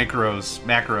keyboard macros.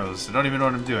 I don't even know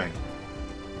what I'm doing.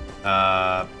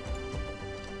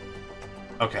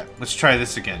 Okay, let's try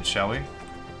this again, shall we?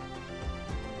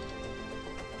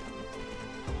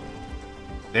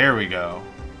 There we go.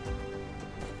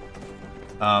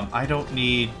 I don't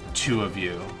need 2 of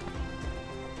you.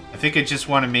 I think I just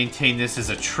want to maintain this as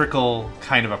a trickle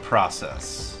kind of a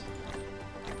process.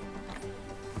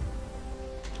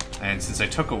 And since I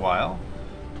took a while,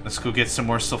 let's go get some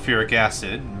more sulfuric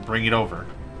acid and bring it over.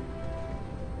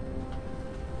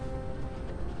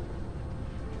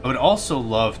 I would also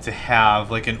love to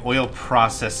have like an oil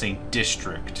processing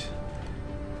district.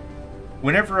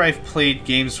 Whenever I've played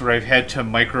games where I've had to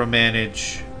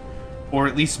micromanage or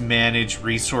at least manage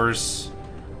resource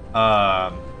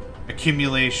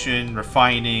accumulation,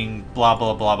 refining, blah,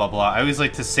 blah, blah, blah, blah. I always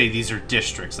like to say these are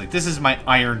districts. Like, this is my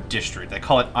iron district. I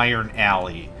call it Iron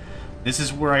Alley. This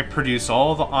is where I produce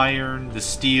all the iron, the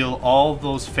steel, all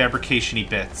those fabrication-y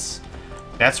bits.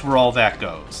 That's where all that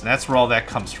goes. And that's where all that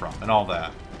comes from and all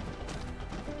that.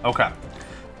 Okay.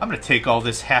 I'm going to take all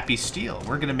this happy steel.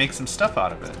 We're going to make some stuff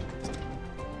out of it.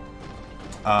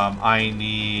 I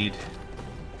need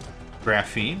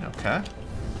graphene. Okay.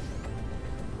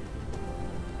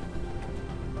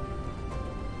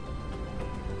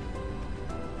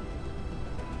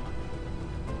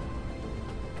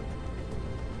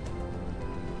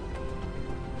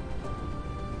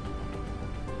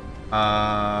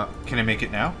 Can I make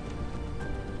it now?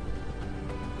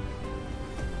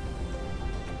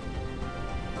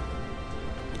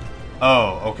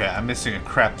 Oh, okay. I'm missing a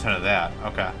crap ton of that.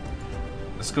 Okay.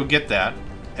 Let's go get that.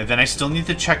 And then I still need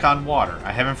to check on water.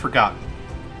 I haven't forgotten.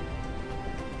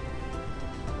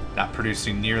 Not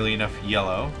producing nearly enough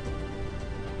yellow.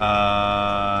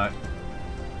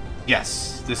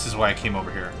 Yes. This is why I came over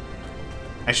here.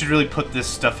 I should really put this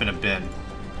stuff in a bin.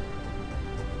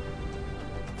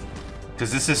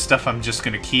 Because this is stuff I'm just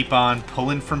going to keep on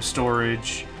pulling from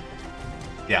storage.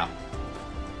 Yeah.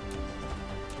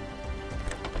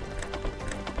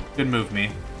 Good move,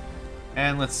 me.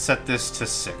 And let's set this to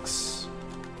 6.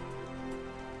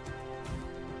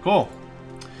 Cool.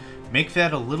 Make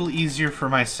that a little easier for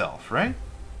myself, right?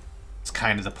 It's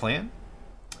kind of the plan.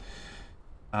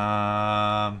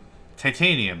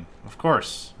 Titanium, of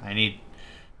course. I need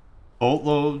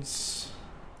boatloads,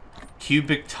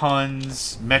 cubic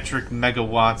tons, metric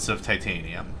megawatts of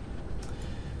titanium.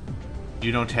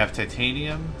 You don't have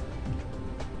titanium?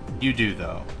 You do,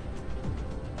 though.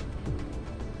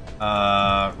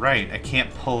 Right, I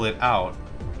can't pull it out.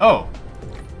 Oh!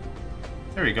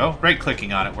 There we go.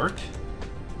 Right-clicking on it worked.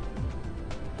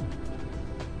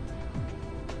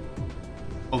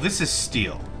 Oh, this is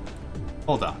steel.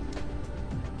 Hold on.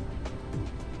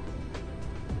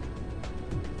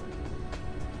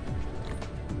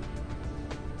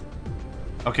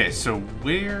 Okay, so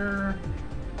where...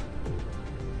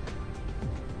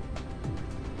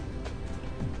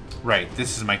 Right,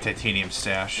 this is my titanium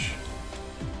stash.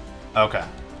 Okay.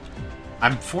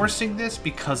 I'm forcing this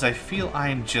because I feel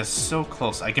I'm just so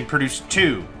close. I can produce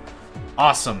 2.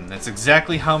 Awesome. That's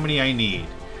exactly how many I need.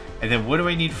 And then what do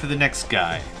I need for the next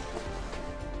guy?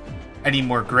 I need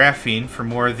more graphene for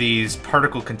more of these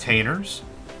particle containers.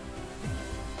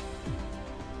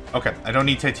 Okay, I don't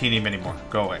need titanium anymore.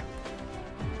 Go away.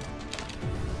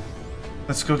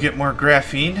 Let's go get more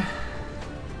graphene.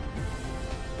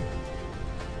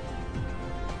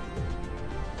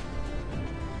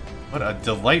 What a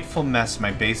delightful mess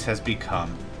my base has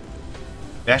become.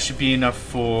 That should be enough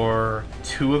for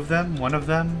 2 of them, 1 of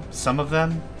them, some of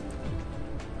them.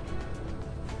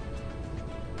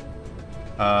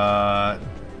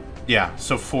 Yeah,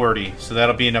 so 40. So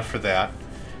that'll be enough for that.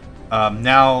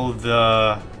 Now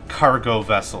the cargo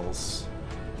vessels.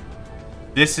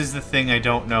 This is the thing I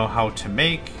don't know how to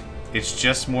make. It's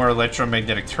just more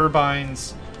electromagnetic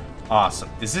turbines. Awesome.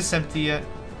 Is this empty yet?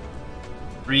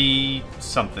 3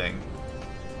 something.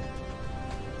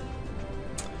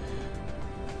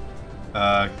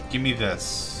 Give me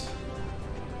this.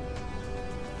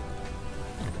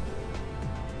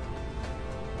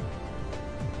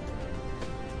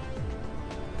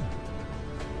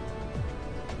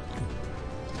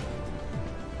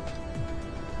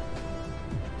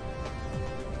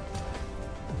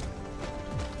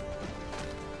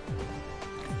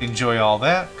 Enjoy all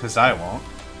that, because I won't.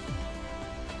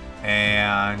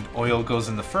 And oil goes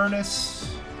in the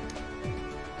furnace.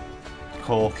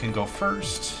 Coal can go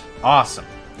first. Awesome.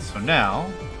 So now,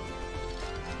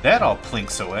 that all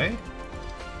plinks away.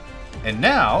 And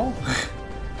now,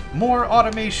 more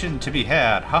automation to be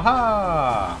had.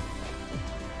 Haha!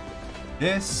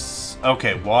 This...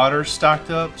 Okay, water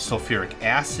stocked up. Sulfuric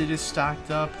acid is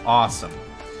stocked up. Awesome.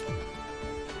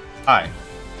 Hi.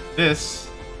 This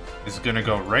is going to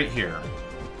go right here.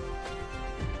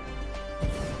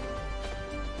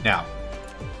 Now,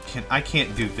 I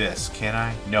can't do this, can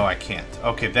I? No, I can't.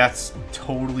 Okay, that's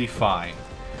totally fine.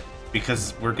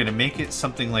 Because we're going to make it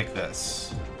something like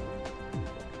this.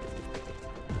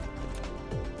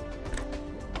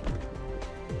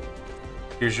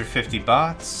 Here's your 50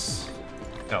 bots.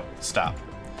 No, stop.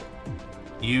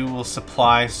 You will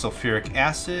supply sulfuric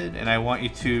acid, and I want you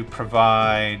to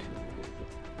provide...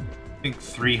 I think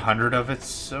 300 of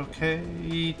it's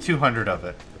okay. 200 of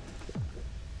it.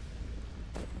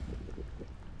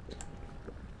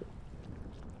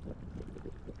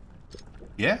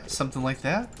 Yeah, something like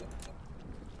that.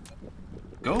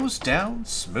 Goes down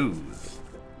smooth.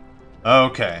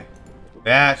 Okay.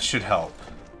 That should help.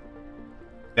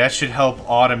 That should help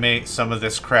automate some of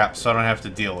this crap so I don't have to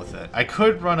deal with it. I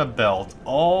could run a belt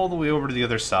all the way over to the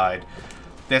other side,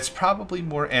 that's probably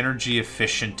more energy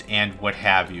efficient and what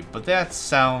have you, but that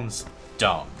sounds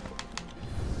dumb.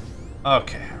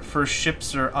 Okay, our first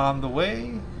ships are on the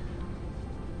way.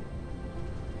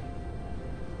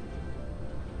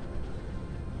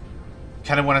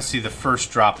 Kind of want to see the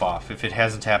first drop off if it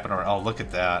hasn't happened already. Oh, look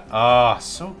at that. Oh,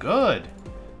 so good.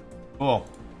 Cool.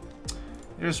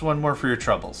 Here's one more for your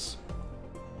troubles.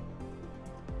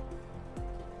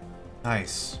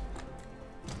 Nice.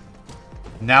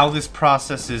 Now this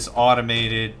process is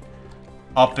automated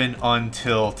up and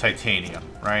until titanium,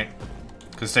 right?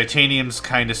 Because titanium's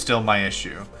kind of still my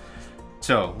issue.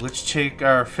 So, let's check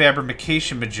our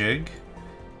fabrication majig.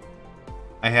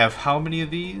 I have how many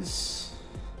of these?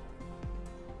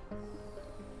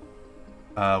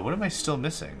 What am I still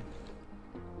missing?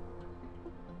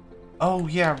 Oh,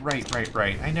 yeah, right.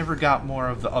 I never got more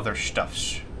of the other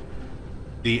stuffs.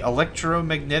 The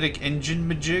electromagnetic engine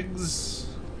majigs.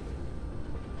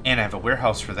 And I have a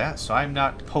warehouse for that, so I'm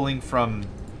not pulling from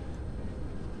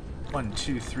 1,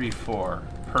 2, 3, 4.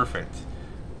 Perfect.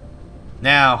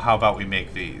 Now, how about we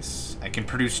make these? I can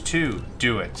produce 2.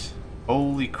 Do it.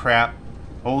 Holy crap.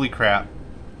 Holy crap.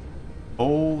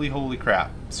 Holy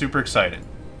crap. Super excited.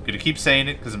 Gonna keep saying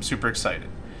it because I'm super excited.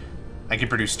 I can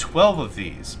produce 12 of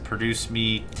these. Produce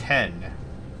me 10.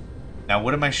 Now,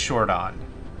 what am I short on?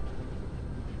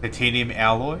 Titanium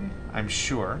alloy? I'm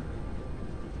sure.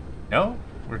 No?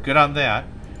 We're good on that.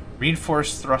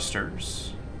 Reinforced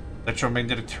thrusters.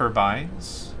 Electromagnetic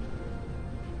turbines.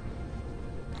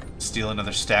 Steal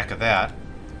another stack of that.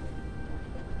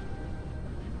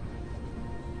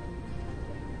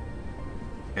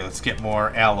 Okay, let's get more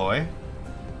alloy.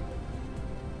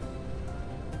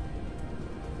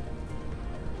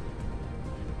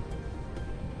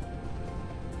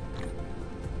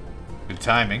 Good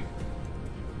timing.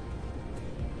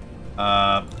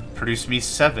 Produce me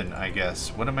 7, I guess.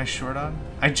 What am I short on?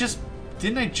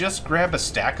 Didn't I just grab a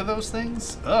stack of those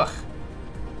things? Ugh.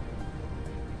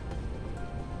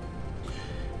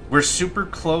 We're super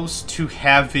close to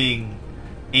having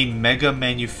a mega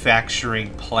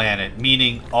manufacturing planet,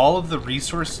 meaning all of the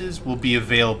resources will be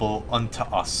available unto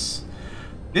us.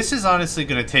 This is honestly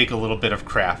going to take a little bit of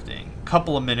crafting. A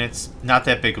couple of minutes, not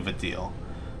that big of a deal.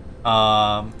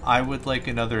 I would like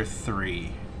another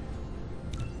 3.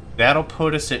 That'll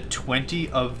put us at 20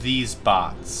 of these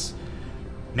bots.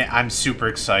 Man, I'm super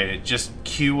excited. Just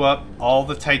queue up all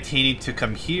the titanium to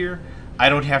come here. I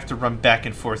don't have to run back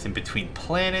and forth in between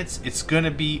planets. It's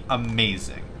gonna be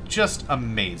amazing. Just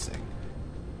amazing.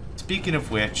 Speaking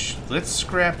of which, let's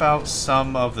scrap out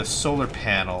some of the solar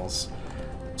panels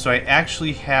so I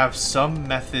actually have some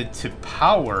method to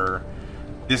power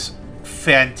this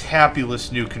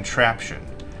fantabulous new contraption.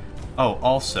 Oh,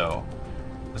 also,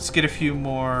 let's get a few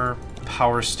more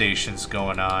power stations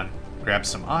going on. Grab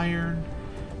some iron.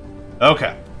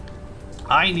 Okay.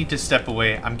 I need to step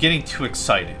away. I'm getting too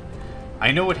excited.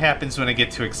 I know what happens when I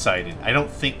get too excited. I don't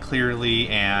think clearly,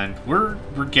 and we're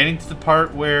getting to the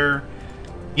part where,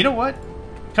 you know what?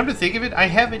 Come to think of it, I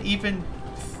haven't even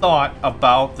thought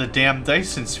about the damn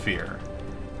Dyson sphere.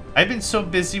 I've been so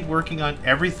busy working on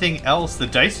everything else, the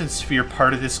Dyson sphere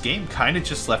part of this game kind of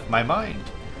just left my mind.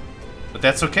 But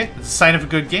that's okay. It's a sign of a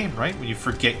good game, right? When you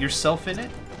forget yourself in it?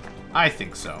 I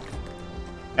think so.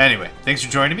 Anyway, thanks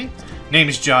for joining me. Name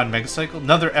is John Megacycle.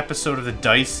 Another episode of the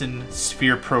Dyson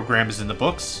Sphere program is in the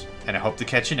books, and I hope to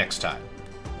catch you next time.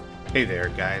 Hey there,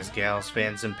 guys, gals,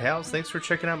 fans, and pals. Thanks for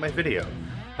checking out my video.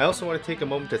 I also want to take a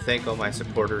moment to thank all my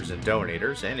supporters and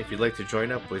donators, and if you'd like to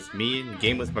join up with me and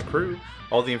game with my crew,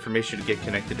 all the information to get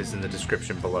connected is in the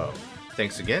description below.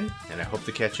 Thanks again, and I hope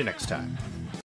to catch you next time.